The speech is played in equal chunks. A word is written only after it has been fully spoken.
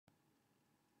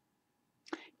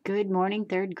Good morning,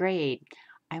 third grade.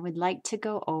 I would like to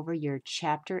go over your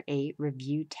Chapter 8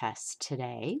 review test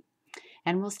today.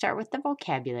 And we'll start with the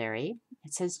vocabulary.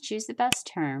 It says choose the best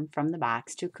term from the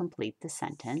box to complete the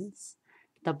sentence.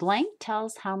 The blank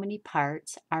tells how many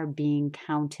parts are being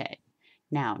counted.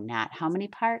 Now, not how many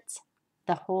parts.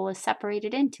 The whole is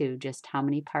separated into just how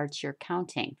many parts you're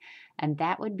counting. And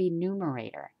that would be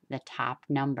numerator, the top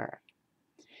number.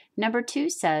 Number 2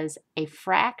 says a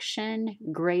fraction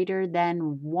greater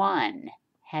than 1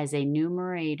 has a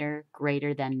numerator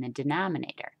greater than the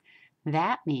denominator.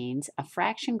 That means a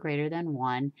fraction greater than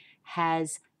 1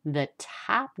 has the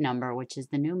top number, which is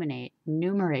the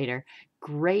numerator,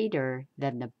 greater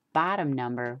than the bottom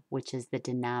number, which is the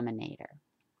denominator.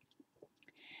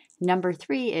 Number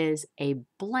 3 is a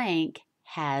blank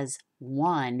has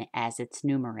 1 as its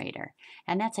numerator,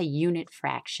 and that's a unit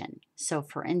fraction. So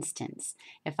for instance,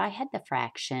 if I had the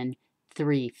fraction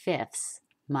 3/5,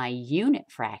 my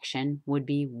unit fraction would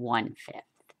be 1/5.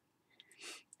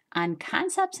 On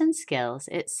concepts and skills,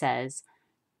 it says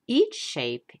each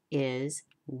shape is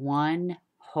one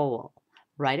whole.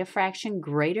 Write a fraction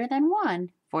greater than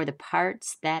 1 for the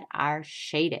parts that are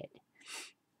shaded.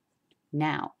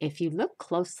 Now, if you look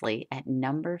closely at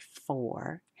number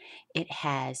 4, it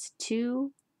has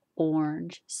 2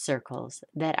 orange circles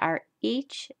that are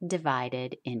each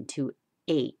divided into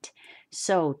 8.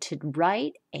 So to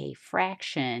write a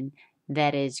fraction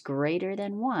that is greater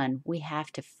than 1, we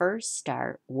have to first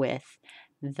start with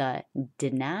the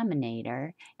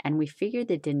denominator, and we figure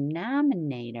the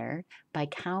denominator by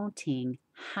counting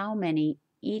how many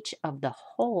each of the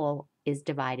whole is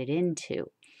divided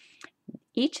into.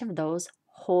 Each of those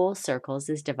whole circles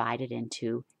is divided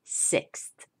into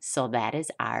sixths, so that is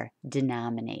our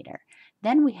denominator.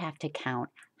 Then we have to count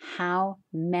how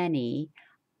many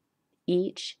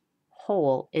each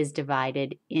whole is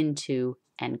divided into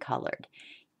and colored.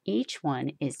 Each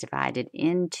one is divided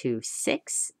into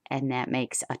 6, and that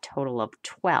makes a total of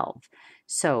 12.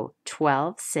 So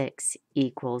 12/6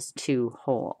 equals 2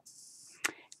 whole.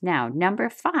 Now, number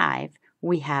 5,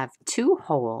 we have 2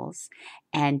 wholes,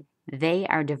 and they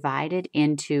are divided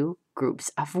into groups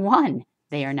of 1.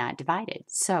 They are not divided.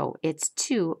 So it's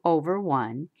 2 over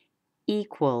 1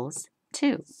 equals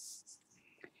 2.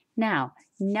 Now,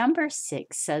 number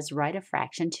 6 says write a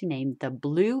fraction to name the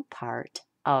blue part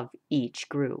of each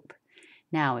group.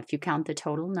 Now, if you count the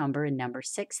total number in number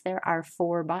 6, there are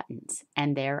 4 buttons,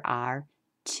 and there are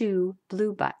 2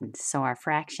 blue buttons. So our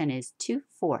fraction is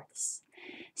 2/4.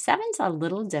 7's a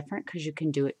little different because you can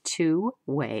do it 2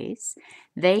 ways.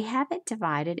 They have it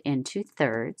divided into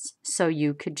thirds, so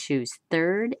you could choose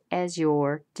third as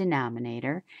your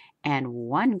denominator, and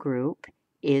one group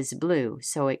is blue,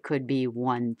 so it could be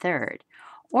 1/3.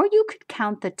 Or you could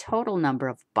count the total number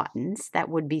of buttons, that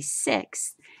would be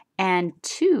 6, and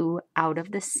 2 out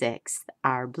of the 6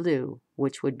 are blue,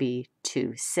 which would be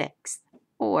 2/6,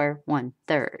 or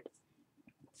 1/3.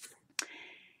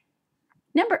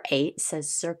 Number 8 says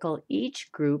circle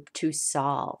each group to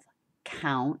solve.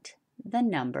 Count the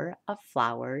number of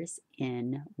flowers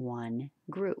in one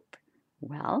group.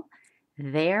 Well,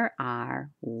 there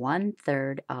are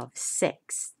 1/3 of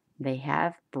 6. They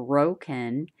have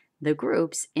broken the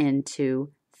groups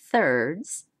into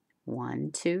thirds.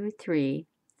 1, 2, 3,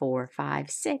 4, 5,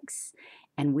 6.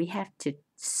 And we have to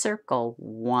circle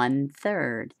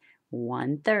 1/3.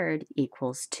 1/3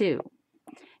 equals 2.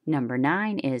 Number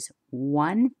 9 is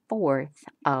 1/4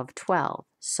 of 12.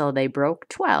 So they broke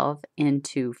 12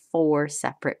 into 4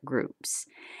 separate groups.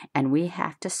 And we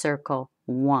have to circle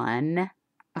one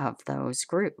of those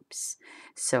groups.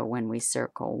 So when we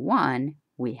circle 1,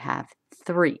 we have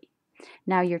 3.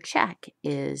 Now your check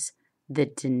is the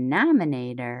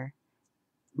denominator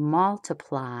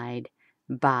multiplied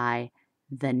by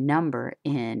the number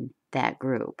in that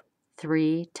group.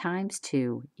 3 times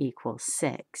 2 equals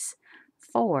 6.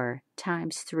 4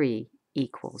 times 3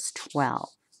 equals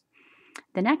 12.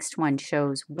 The next one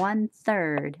shows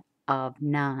 1/3 of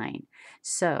 9.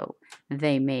 So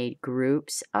they made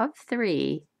groups of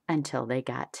 3 until they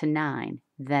got to 9.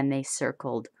 Then they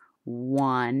circled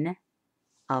one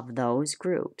of those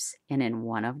groups, and in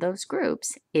one of those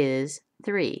groups is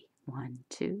 3. 1,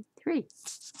 2, 3.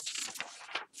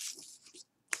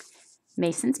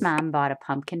 Mason's mom bought a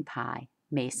pumpkin pie.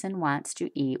 Mason wants to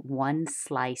eat 1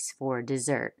 slice for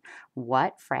dessert.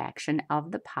 What fraction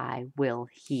of the pie will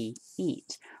he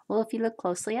eat? Well, if you look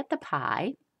closely at the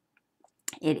pie,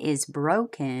 it is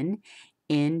broken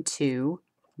into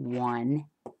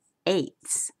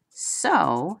 1/8.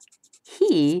 So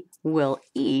he will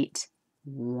eat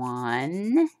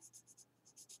 1/8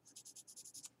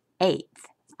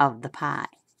 of the pie.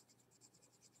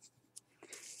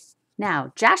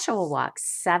 Now, Joshua walked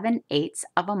 7/8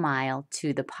 of a mile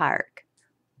to the park.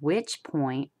 Which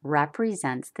point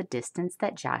represents the distance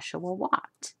that Joshua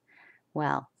walked?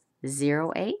 Well,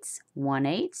 0/8,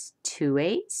 1/8,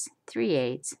 2/8,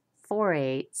 3/8,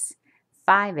 4/8,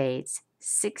 5/8,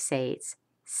 6/8,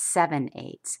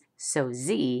 7/8. So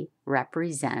Z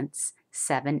represents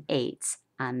 7/8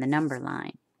 on the number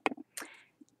line.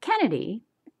 Kennedy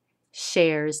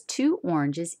shares 2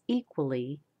 oranges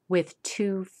equally with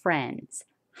 2 friends.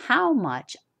 How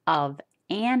much of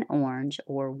an orange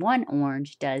or 1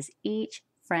 orange does each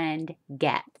friend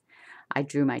get? I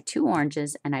drew my 2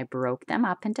 oranges and I broke them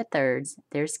up into thirds.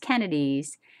 There's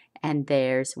Kennedy's, and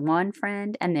there's one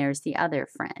friend, and there's the other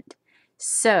friend.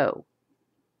 So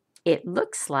it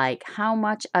looks like how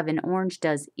much of an orange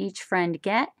does each friend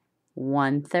get?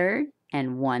 1/3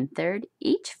 and 1/3.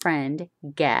 Each friend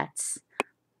gets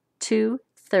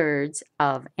 2/3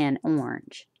 of an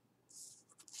orange.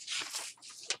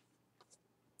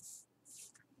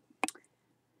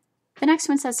 The next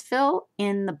one says fill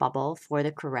in the bubble for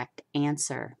the correct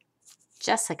answer.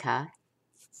 Jessica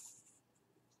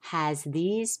has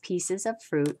these pieces of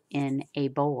fruit in a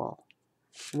bowl.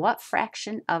 What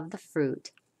fraction of the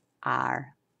fruit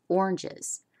are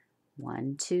oranges?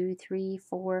 1, 2, 3,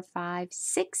 4, 5,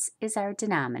 6 is our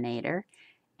denominator,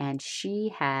 and she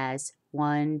has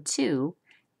 1, 2.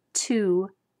 2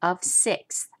 of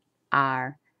 6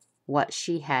 are what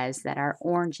she has that are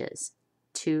oranges.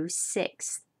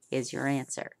 2/6 is your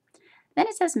answer. Then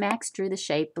it says Max drew the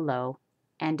shape below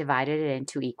and divided it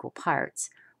into equal parts.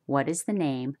 What is the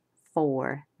name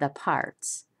for the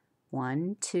parts?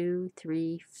 1, 2,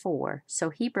 3, 4. So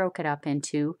he broke it up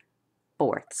into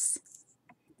fourths.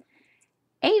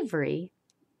 Avery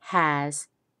has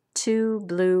 2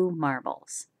 blue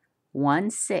marbles.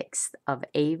 1/6 of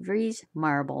Avery's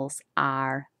marbles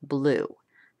are blue.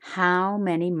 How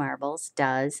many marbles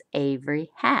does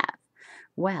Avery have?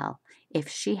 Well, if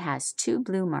she has 2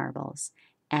 blue marbles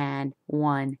and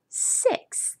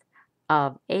 1/6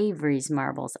 of Avery's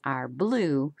marbles are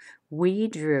blue, we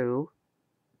drew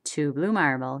 2 blue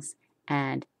marbles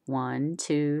and 1,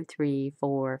 2, 3,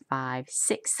 4, 5,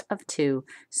 6 of 2.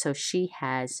 So she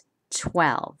has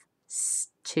 12.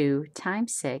 2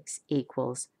 times 6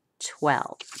 equals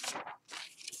 12.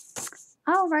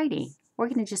 Alrighty, we're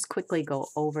going to just quickly go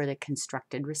over the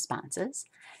constructed responses.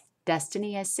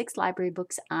 Destiny has 6 library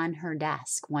books on her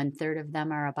desk. 1/3 of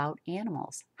them are about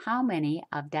animals. How many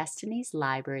of Destiny's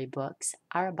library books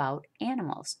are about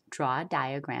animals? Draw a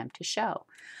diagram to show.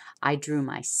 I drew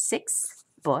my 6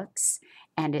 books,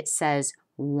 and it says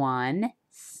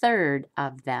 1/3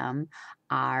 of them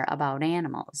are about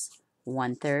animals.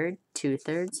 1/3,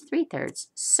 2/3,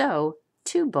 3/3. So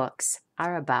 2 books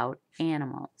are about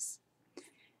animals.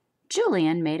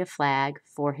 Julian made a flag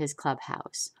for his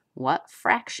clubhouse. What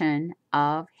fraction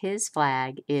of his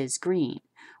flag is green?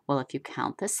 Well, if you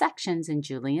count the sections in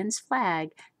Julian's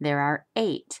flag, there are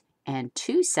 8, and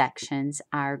 2 sections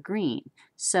are green.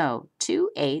 So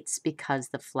 2/8 because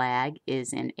the flag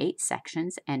is in 8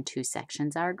 sections and 2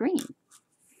 sections are green.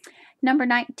 Number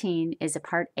 19 is a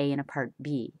part A and a part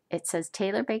B. It says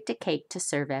Taylor baked a cake to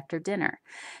serve after dinner.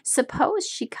 Suppose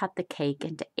she cut the cake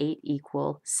into 8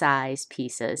 equal size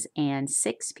pieces and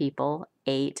 6 people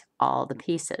ate all the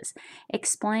pieces.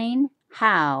 Explain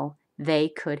how they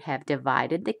could have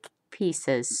divided the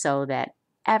pieces so that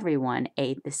everyone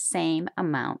ate the same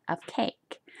amount of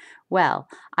cake. Well,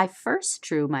 I first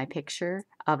drew my picture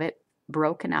of it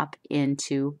broken up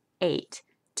into 8.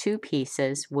 2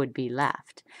 pieces would be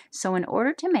left. So in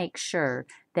order to make sure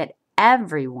that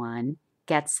everyone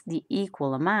gets the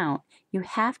equal amount, you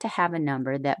have to have a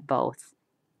number that both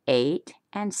 8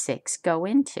 and 6 go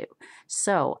into.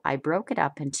 So I broke it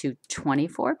up into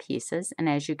 24 pieces, and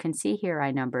as you can see here,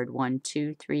 I numbered 1,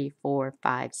 2, 3, 4,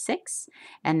 5, 6,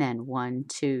 and then 1,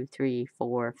 2, 3,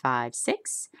 4, 5,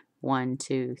 6, 1,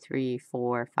 2, 3,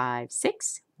 4, 5,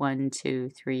 6, 1, 2,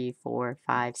 3, 4,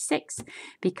 5, 6,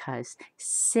 because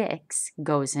 6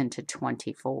 goes into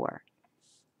 24.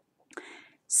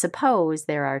 Suppose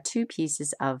there are 2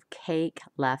 pieces of cake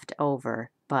left over,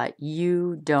 but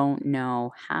you don't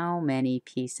know how many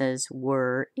pieces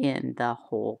were in the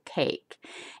whole cake.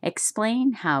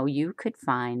 Explain how you could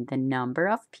find the number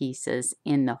of pieces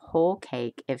in the whole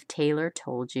cake if Taylor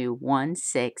told you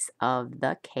 1/6 of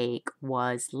the cake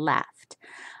was left.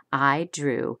 I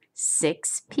drew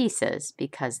 6 pieces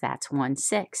because that's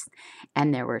 1/6,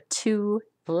 and there were 2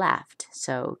 left.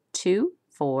 So 2,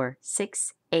 4,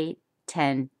 6, 8,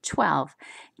 10, 12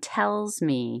 tells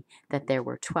me that there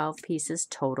were 12 pieces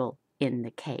total in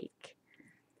the cake.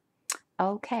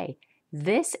 Okay,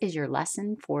 This is your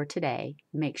lesson for today.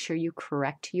 Make sure you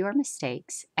correct your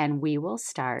mistakes, and we will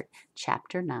start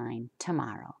Chapter 9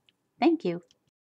 tomorrow. Thank you.